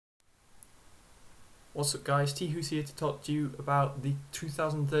What's up guys, Tihus here to talk to you about the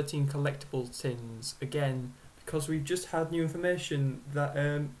 2013 collectible tins. Again, because we've just had new information that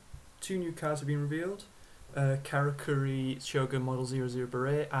two new cards have been revealed. Karakuri Shogun Model 00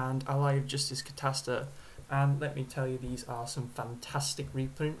 Burei and Ally of Justice Catastor. And let me tell you, these are some fantastic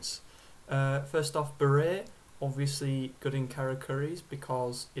reprints. First off, Burei, obviously good in Karakuris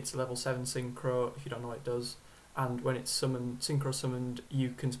because it's level 7 synchro, if you don't know what it does. And when it's synchro summoned,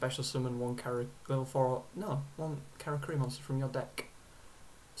 you can special summon one Karakuri monster from your deck.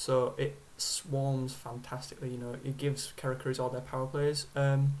 So it swarms fantastically, it gives Karakuris all their power plays.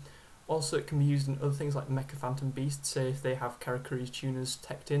 Also it can be used in other things like Mecha Phantom Beast, say if they have Karakuri's tuners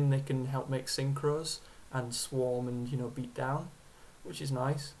teched in, they can help make synchros and swarm and beat down, which is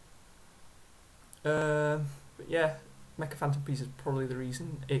nice. But yeah, Mecha Phantom Beast is probably the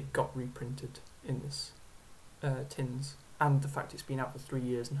reason it got reprinted in this tins, and the fact it's been out for 3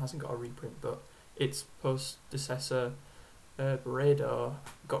 years and hasn't got a reprint, but its predecessor Burei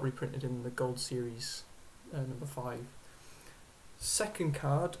got reprinted in the Gold Series number 5. Second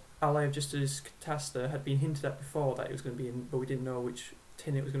card, Ally of Justice Catastor, had been hinted at before that it was going to be in, but we didn't know which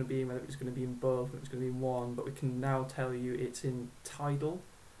tin it was going to be in, whether it was going to be in both, whether it was going to be in one, but we can now tell you it's in Tidal,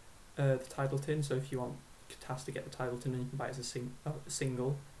 the Tidal tin. So if you want Catastor, get the Tidal tin and you can buy it as a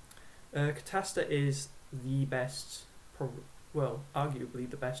single. Catastor is the best, arguably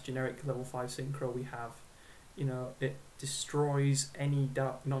the best generic level 5 synchro we have. It destroys any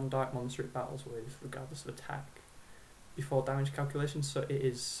non-dark monster it battles with, regardless of attack, before damage calculations, so it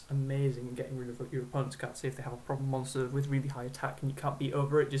is amazing in getting rid of your opponent's cards. Say if they have a problem monster with really high attack and you can't beat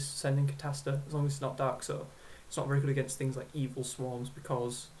over it, just send in Catastor, as long as it's not dark. So it's not very good against things like evil swarms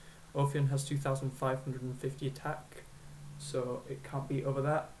because Ophion has 2550 attack, so it can't beat over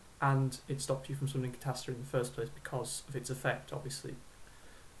that. And it stops you from summoning Catastor in the first place because of its effect, obviously.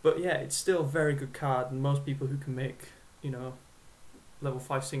 But yeah, it's still a very good card, and most people who can make, level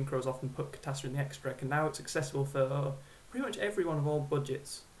 5 synchros often put Catastor in the extra deck, and now it's accessible for pretty much everyone of all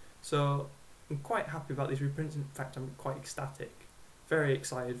budgets. So I'm quite happy about these reprints. In fact, I'm quite ecstatic. Very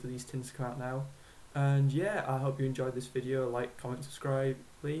excited for these tins to come out now. And yeah, I hope you enjoyed this video. Like, comment, subscribe,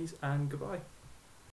 please, and goodbye.